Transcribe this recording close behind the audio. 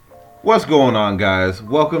What's going on, guys?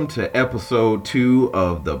 Welcome to episode 2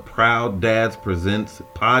 of the Proud Dads Presents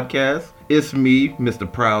podcast. It's me,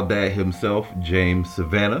 Mr. Proud Dad himself, James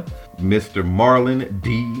Savannah, Mr. Marlon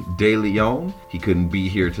D. De Leon. He couldn't be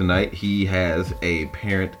here tonight. He has a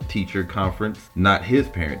parent-teacher conference. Not his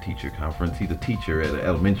parent-teacher conference. He's a teacher at an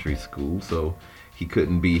elementary school, so he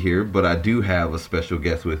couldn't be here. But I do have a special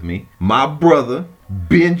guest with me. My brother,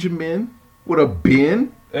 Benjamin. What up,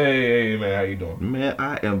 Ben? Hey, man, how you doing? Man,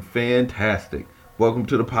 I am fantastic. Welcome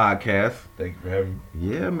to the podcast. Thank you for having me.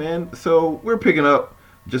 Yeah, man. So we're picking up,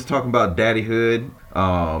 just talking about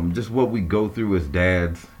daddyhood, just what we go through as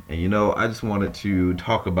dads. And I just wanted to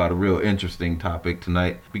talk about a real interesting topic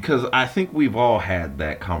tonight because I think we've all had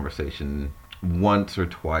that conversation once or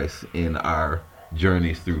twice in our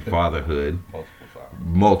journeys through fatherhood.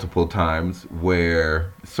 Multiple times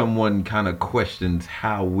where someone kind of questions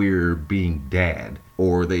how we're being dad,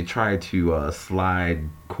 or they try to slide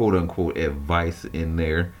quote unquote advice in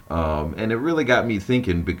there, and it really got me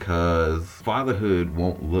thinking because fatherhood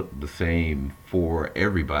won't look the same for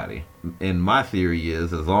everybody. And my theory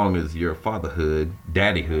is, as long as your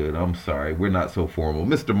daddyhood, I'm sorry, we're not so formal.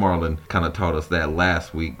 Mr. Marlon kind of taught us that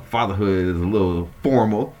last week. Fatherhood is a little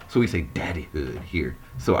formal, so we say daddyhood here.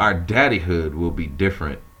 So our daddyhood will be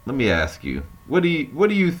different. Let me ask you, what do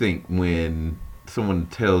you think when someone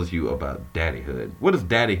tells you about daddyhood? What does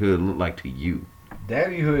daddyhood look like to you?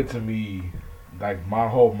 Daddyhood to me, like my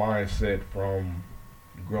whole mindset from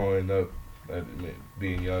growing up,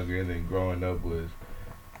 being younger and then growing up was,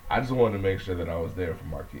 I just wanted to make sure that I was there for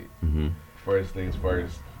my kid. Mm-hmm. First things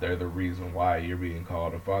first, they're the reason why you're being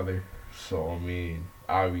called a father. So,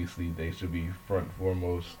 obviously they should be front and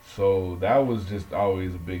foremost. So that was just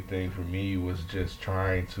always a big thing for me, was just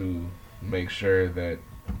trying to make sure that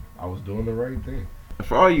I was doing the right thing.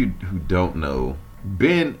 For all you who don't know,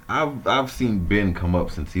 Ben, I've seen Ben come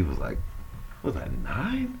up since he was like, was that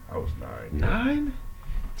 9? I was 9. 9?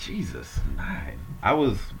 Jesus, 9. I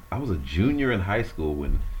was a junior in high school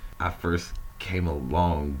when I first came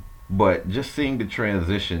along. But just seeing the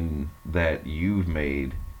transition that you've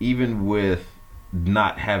made, even with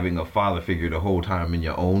not having a father figure the whole time in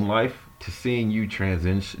your own life, to seeing you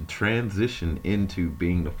transition into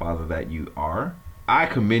being the father that you are, I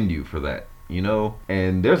commend you for that.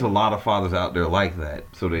 And there's a lot of fathers out there like that,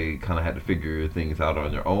 so they kind of had to figure things out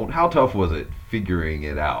on their own. How tough was it figuring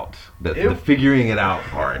it out? The figuring it out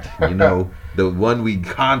part, the one we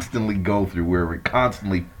constantly go through, where we're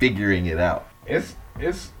constantly figuring it out. It's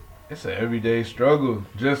an everyday struggle.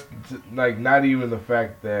 Just like, not even the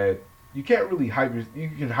fact that you can't really you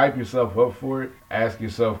can hype yourself up for it, ask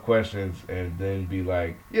yourself questions, and then be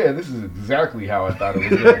like, yeah, this is exactly how I thought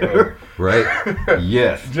it was going to go. Right?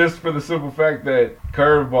 Yes. Just for the simple fact that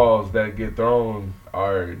curveballs that get thrown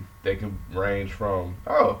they can range from,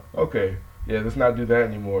 oh, okay, yeah, let's not do that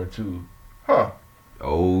anymore, to, huh.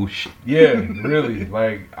 Oh, shit. Yeah, really.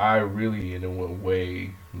 And it went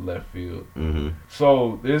way left field. Mm-hmm.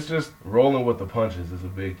 So it's just rolling with the punches is a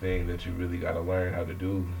big thing that you really got to learn how to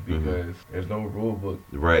do, because there's no rule book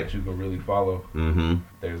that you can really follow. Mm-hmm.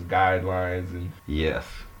 There's guidelines and yes,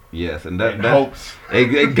 and hopes.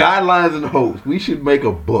 Guidelines and hopes. We should make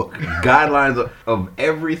a book. Guidelines of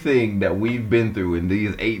everything that we've been through in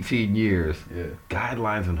these 18 years. Yeah.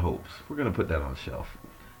 Guidelines and hopes. We're gonna put that on the shelf.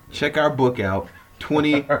 Check our book out.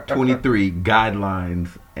 2023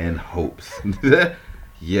 Guidelines and Hopes.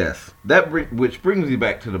 Yes, which brings me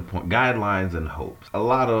back to the point. Guidelines and hopes.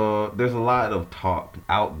 There's a lot of talk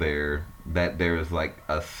out there that there's like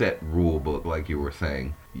a set rule book, like you were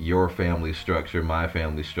saying. Your family structure, my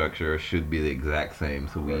family structure should be the exact same,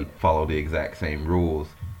 so we follow the exact same rules.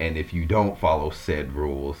 And if you don't follow said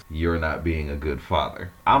rules, you're not being a good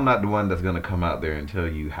father. I'm not the one that's going to come out there and tell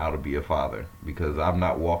you how to be a father, because I'm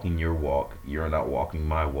not walking your walk. You're not walking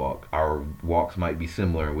my walk. Our walks might be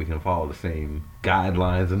similar and we can follow the same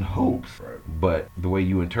guidelines and hopes, right, but the way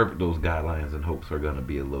you interpret those guidelines and hopes are going to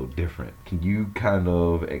be a little different. Can you kind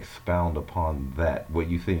of expound upon that? What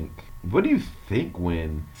do you think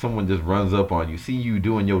when someone just runs up on you, see you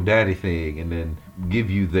doing your daddy thing, and then give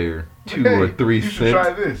you their 2 or 3 you cents? Should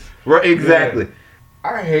try this. Right, exactly. Yeah.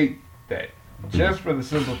 I hate that. Just for the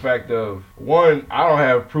simple fact of, one, I don't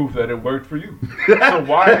have proof that it worked for you. So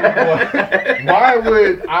why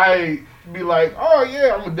would I be like, oh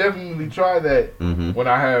yeah, I'm gonna definitely try that, when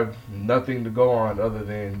I have nothing to go on other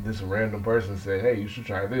than this random person saying, hey, you should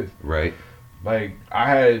try this. Right. Like, I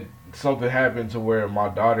had something happen to where my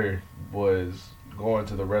daughter was going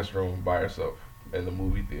to the restroom by herself in the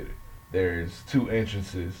movie theater. There's 2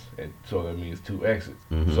 entrances, and so that means 2 exits.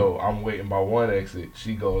 So I'm waiting by one exit.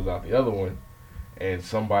 She goes out the other one, and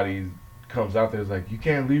somebody comes out there is like, you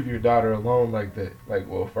can't leave your daughter alone like that. Like,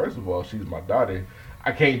 well, first of all, she's my daughter.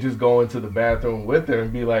 I can't just go into the bathroom with her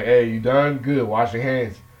and be like, hey, you done? Good, wash your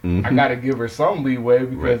hands. Mm-hmm. I got to give her some leeway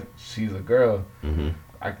because Right. she's a girl. Mm-hmm.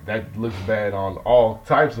 That looks bad on all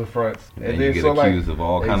types of fronts. And then you get accused of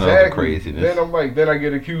all kind of other exactly. craziness. Then I'm like, then I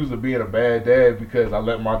get accused of being a bad dad because I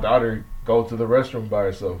let my daughter go to the restroom by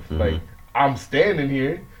herself. Mhm. Like, I'm standing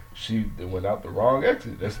here, she went out the wrong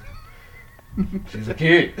exit. She's a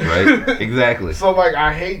kid. Right? Exactly. So like,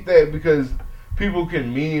 I hate that because people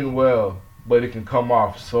can mean well, but it can come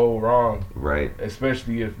off so wrong. Right.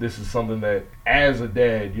 Especially if this is something that, as a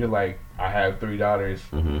dad, you're like, I have 3 daughters.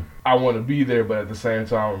 Mm-hmm. I want to be there, but at the same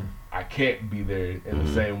time, I can't be there in Mhm.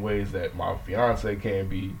 the same ways that my fiance can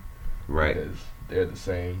be. Right. Because they're the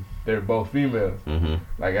same. They're both females. Mm-hmm.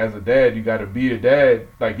 Like, as a dad, you got to be a dad.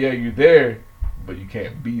 Like, yeah, you're there, but you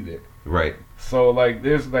can't be there. Right. So, like,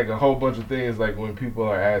 there's, like, a whole bunch of things, like, when people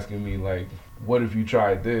are asking me, like, what if you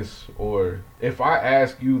tried this? Or if I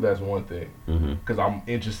ask you, that's one thing. Mm-hmm. Because I'm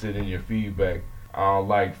interested in your feedback. I don't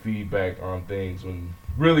like feedback on things when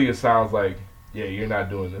really it sounds like, yeah, you're not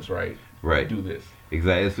doing this right. Right. Do this.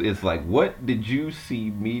 Exactly. It's like, what did you see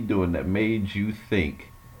me doing that made you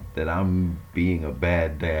think that I'm being a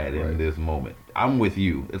bad dad in Right. this moment? I'm with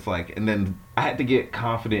you. It's like, and then I had to get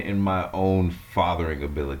confident in my own fathering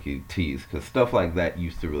abilities, because stuff like that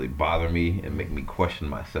used to really bother me and make me question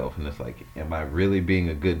myself. And it's like, am I really being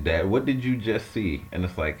a good dad? What did you just see? And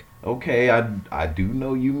it's like, okay, I do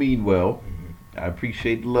know you mean well. I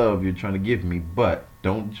appreciate the love you're trying to give me, but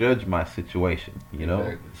don't judge my situation. You know,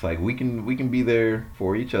 Exactly. it's like we can be there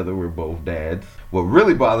for each other. We're both dads. What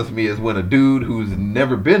really bothers me is when a dude who's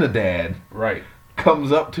never been a dad Right.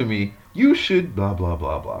 comes up to me, you should blah blah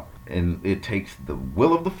blah blah, and it takes the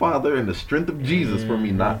will of the Father and the strength of Jesus for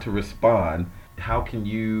me not to respond. How can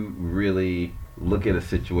you really look at a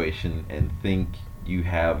situation and think you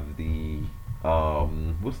have the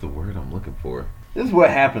what's the word I'm looking for? This is what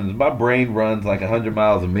happens. My brain runs like 100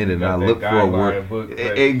 miles a minute, and I Got that look for a guideline word. book,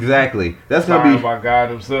 like, Exactly. That's gonna Signed be. by God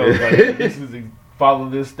himself. Like, this is follow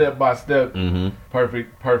this step by step. Mhm.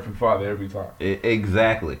 Perfect father every time.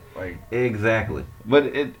 Exactly. Like, Exactly.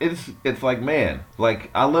 But it's like, man,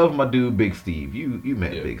 like, I love my dude Big Steve. You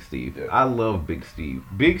met Yeah. Big Steve. Yeah. I love Big Steve.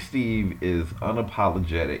 Big Steve is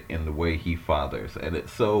unapologetic in the way he fathers, and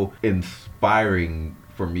it's so inspiring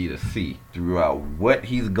for me to see throughout what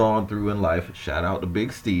he's gone through in life. Shout out to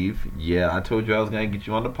Big Steve. Yeah, I told you I was going to get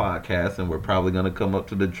you on the podcast, and we're probably going to come up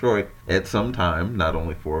to Detroit at some time, not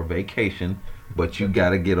only for a vacation, but you got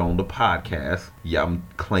to get on the podcast. Yeah, I'm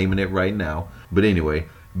claiming it right now. But anyway,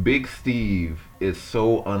 Big Steve is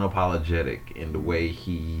so unapologetic in the way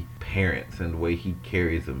he parents and the way he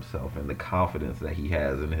carries himself and the confidence that he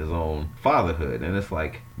has in his own fatherhood. And it's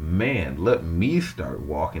like, man, let me start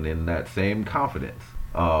walking in that same confidence.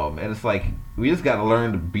 And it's like, we just got to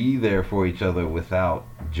learn to be there for each other without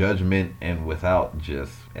judgment and without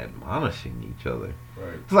just admonishing each other.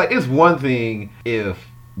 right. It's like, it's one thing if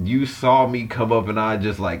you saw me come up and I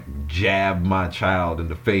just like jab my child in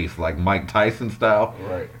the face like Mike Tyson style.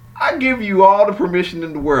 Right. I give you all the permission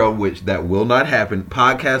in the world, which that will not happen.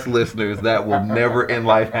 Podcast listeners, that will never in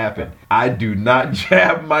life happen. I do not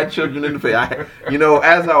jab my children in the face.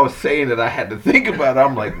 As I was saying it, I had to think about it.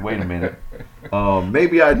 I'm like, wait a minute.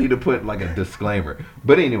 Maybe I need to put like a disclaimer.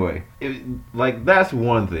 But anyway, that's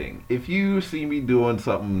one thing. If you see me doing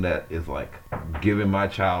something that is like giving my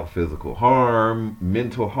child physical harm,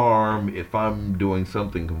 mental harm, if I'm doing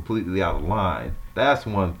something completely out of line, that's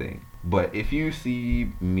one thing. But if you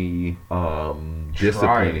see me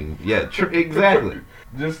disciplining, exactly.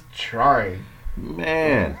 Just trying.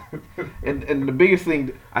 Man. And the biggest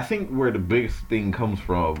thing, I think where the biggest thing comes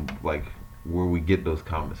from, like where we get those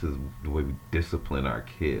comments, is the way we discipline our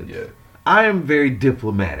kids. Yeah. I am very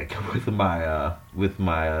diplomatic with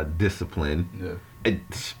my discipline. Yeah.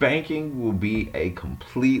 Spanking will be a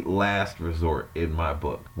complete last resort in my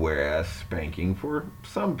book, whereas spanking for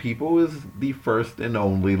some people is the first and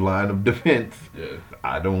only line of defense. Yeah.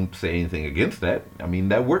 I don't say anything against that. I mean,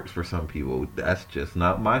 that works for some people. That's just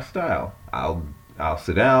not my style. I'll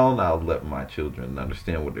sit down, I'll let my children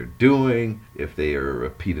understand what they're doing. If they are a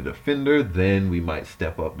repeated offender, then we might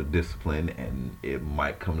step up the discipline and it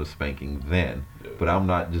might come to spanking then. Yeah. But I'm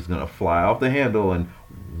not just going to fly off the handle and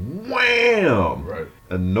wham! Right.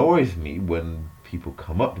 Annoys me when people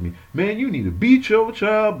come up to me, man, you need to beat your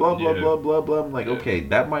child, blah, blah, Yeah. blah, blah, blah. I'm like, Yeah. okay,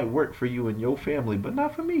 that might work for you and your family, but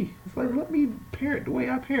not for me. It's like, Right. let me parent the way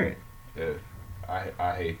I parent. Yeah.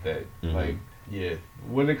 I hate that. Mhm. Like, yeah.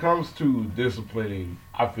 When it comes to disciplining,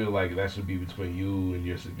 I feel like that should be between you and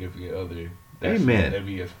your significant other. Amen.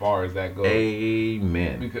 Maybe as far as that goes.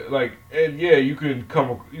 Amen. Because and yeah, you can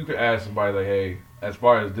ask somebody like, hey, as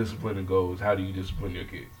far as disciplining goes, how do you discipline your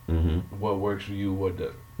kids? Mm-hmm. What works for you? What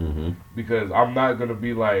doesn't? Mm-hmm. Because I'm not gonna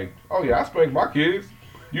be like, oh yeah, I spank my kids.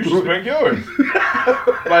 You should spank yours.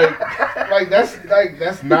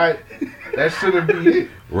 that's not. That shouldn't be it.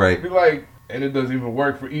 Right. Be like, and it doesn't even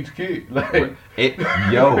work for each kid. Like,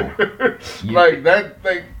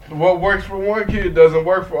 what works for one kid doesn't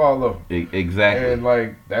work for all of them. Exactly.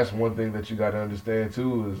 And that's one thing that you got to understand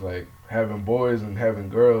too is having boys and having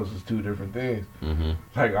girls is two different things. Mm-hmm.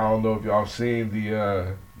 I don't know if y'all seen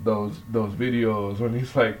the those videos when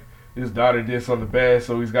he's like, his daughter did something bad,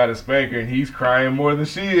 so he's got to spank her, and he's crying more than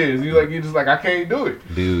she is. You're just like, I can't do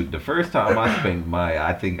it. Dude, the first time I spanked Maya,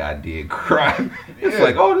 I think I did cry. It's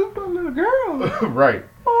like, oh, this is my little girl. Right.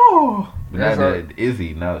 Oh. Now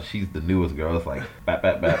Izzy, now she's the newest girl. It's like, bap,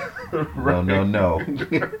 bap, bap. Right. No.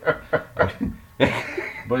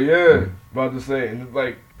 But yeah, about to say, and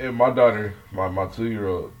my daughter, my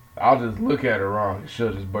 2-year-old, I'll just look at her wrong and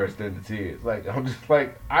she'll just burst into tears. I'm just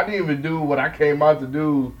like, I didn't even do what I came out to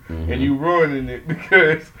do, mm-hmm. and you ruining it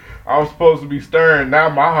because I was supposed to be stern. Now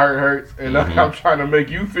my heart hurts, and mm-hmm. I'm trying to make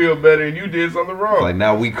you feel better, and you did something wrong. Like,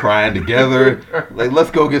 now we crying together.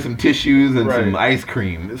 Let's go get some tissues and right. some ice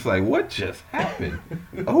cream. It's like, what just happened?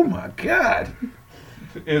 Oh my God.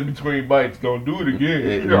 In between bites, don't do it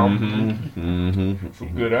again. Mm-hmm. Some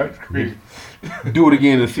good ice cream. Do it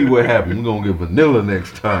again and see what happens. We're going to get vanilla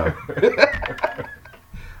next time.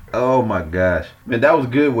 Oh my gosh. Man, that was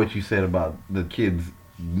good what you said about the kids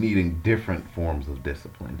needing different forms of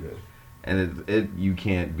discipline. Yeah. And you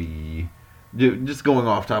can't be... Just going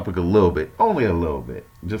off topic a little bit. Only a little bit.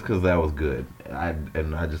 Just because that was good. I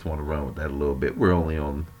just want to run with that a little bit. We're only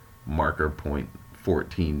on marker point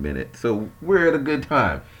 14 minutes. So we're at a good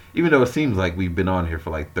time. Even though it seems like we've been on here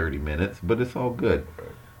for 30 minutes. But it's all good. Right.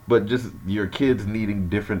 But just your kids needing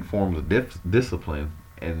different forms of discipline.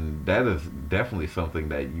 And that is definitely something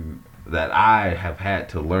that I have had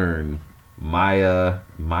to learn. Maya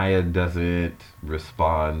doesn't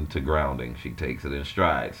respond to grounding. She takes it in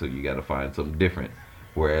stride. So you got to find something different.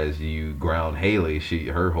 Whereas you ground Haley,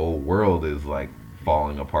 her whole world is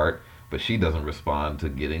falling apart. But she doesn't respond to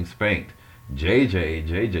getting spanked.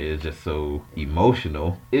 JJ is just so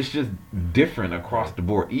emotional. It's just different across the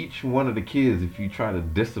board. Each one of the kids, if you try to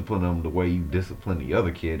discipline them the way you discipline the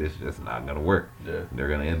other kid, it's just not going to work. Yeah. They're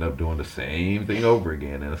going to end up doing the same thing over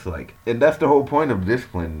again. And it's and that's the whole point of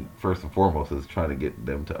discipline, first and foremost, is trying to get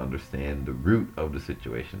them to understand the root of the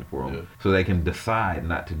situation for them. Yeah. So they can decide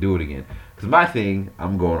not to do it again. Because my thing,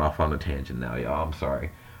 I'm going off on a tangent now, y'all. I'm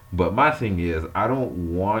sorry. But my thing is, I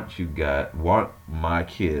don't want my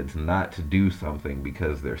kids not to do something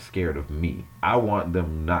because they're scared of me. I want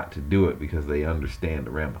them not to do it because they understand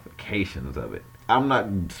the ramifications of it. I'm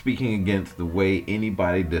not speaking against the way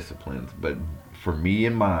anybody disciplines, but for me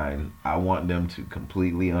and mine, I want them to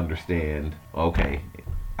completely understand, okay,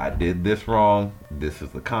 I did this wrong, this is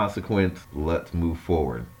the consequence, let's move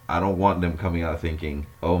forward. I don't want them coming out thinking,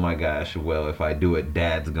 oh my gosh, well, if I do it,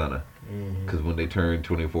 Dad's gonna. Because when they turn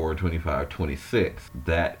 24, 25, 26,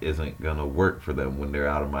 that isn't going to work for them when they're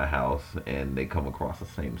out of my house and they come across the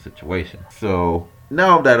same situation. So,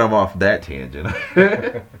 now that I'm off that tangent,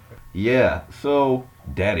 yeah, so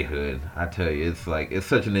daddyhood, I tell you, it's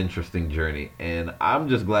such an interesting journey. And I'm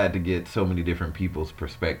just glad to get so many different people's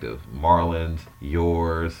perspective. Marlon's,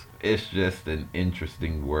 yours. It's just an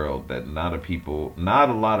interesting world that not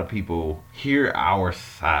a lot of people hear our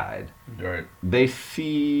side. Right. They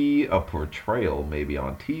see a portrayal maybe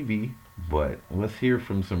on TV, but let's hear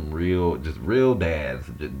from some real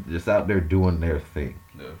dads just out there doing their thing.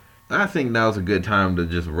 Yeah. I think now's a good time to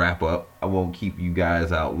just wrap up. I won't keep you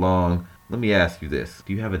guys out long. Let me ask you this.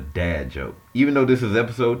 Do you have a dad joke? Even though this is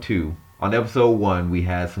episode 2, on episode 1 we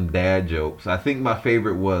had some dad jokes. I think my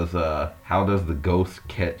favorite was, how does the ghost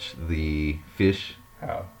catch the fish?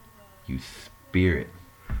 How? You spirit.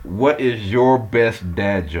 What is your best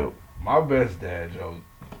dad joke? My best dad joke,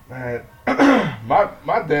 man.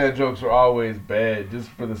 my dad jokes are always bad, just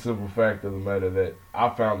for the simple fact of the matter that I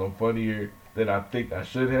found them funnier than I think I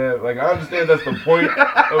should have. I understand that's the point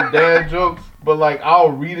of dad jokes, but I'll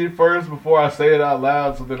read it first before I say it out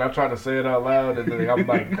loud. So then I try to say it out loud, and then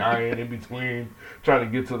I'm dying in between trying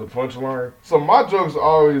to get to the punchline. So my jokes are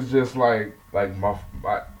always just a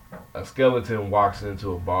skeleton walks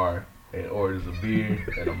into a bar and orders a beer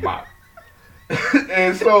and a mop.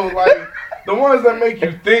 And so, the ones that make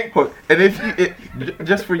you think. And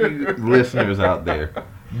just for you listeners out there,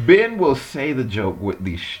 Ben will say the joke with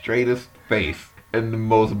the straightest face, in the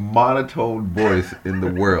most monotone voice in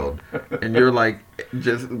the world. And you're like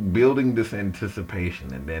just building this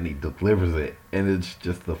anticipation, and then he delivers it, and it's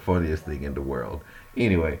just the funniest thing in the world.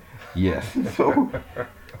 Anyway, yes.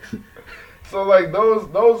 So like those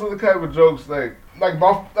are the type of jokes the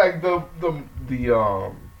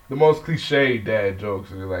most cliche dad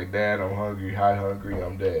jokes are like, Dad, I'm hungry, hi hungry,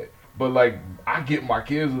 I'm dead. But like I get my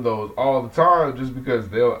kids with those all the time just because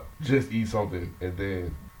they'll just eat something and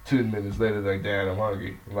then 10 minutes later like, Dad, I'm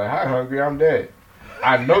hungry. I'm like, hi hungry, I'm dead.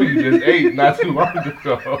 I know you just ate not too long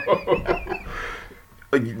ago.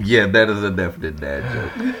 Yeah, that is a definite dad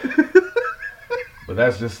joke. But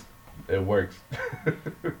that's just, it works.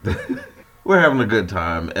 We're having a good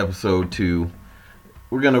time. Episode 2.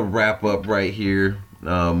 We're going to wrap up right here.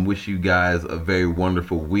 Wish you guys a very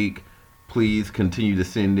wonderful week. Please continue to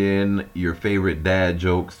send in your favorite dad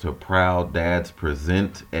jokes to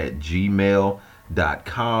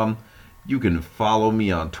prouddadspresent@gmail.com. You can follow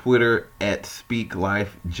me on Twitter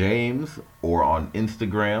 @SpeakLifeJames or on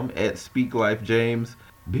Instagram @SpeakLifeJames.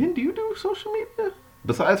 Ben, do you do social media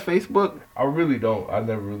besides Facebook? I really don't. I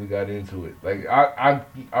never really got into it. Like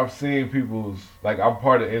I've seen people's, like I'm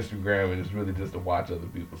part of Instagram and it's really just to watch other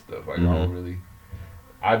people's stuff. Like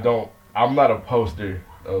I'm not a poster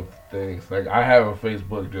of things. Like I have a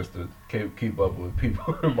Facebook just to keep up with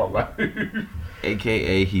people in my life.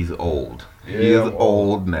 AKA he's old. Yeah, he is I'm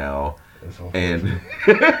old now. That's And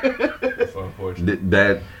That's unfortunate.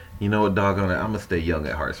 that, you know what, doggone it, I'm gonna stay young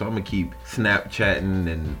at heart, so I'm gonna keep Snapchatting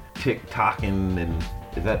and TikToking, and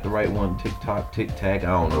is that the right one? TikTok, TikTok, I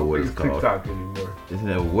don't know what it's called. TikTok anymore. Isn't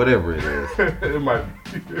that whatever it is? It might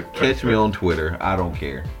be. Catch me on Twitter. I don't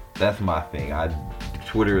care. That's my thing.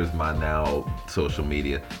 Twitter is my now social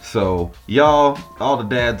media. So y'all, all the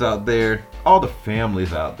dads out there, all the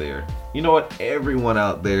families out there, you know what, everyone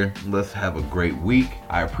out there, let's have a great week.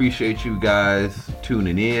 I appreciate you guys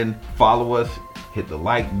tuning in. Follow us, hit the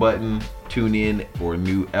like button, tune in for a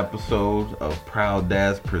new episode of Proud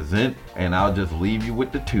Dads Present, and I'll just leave you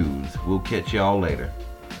with the twos. We'll catch y'all later.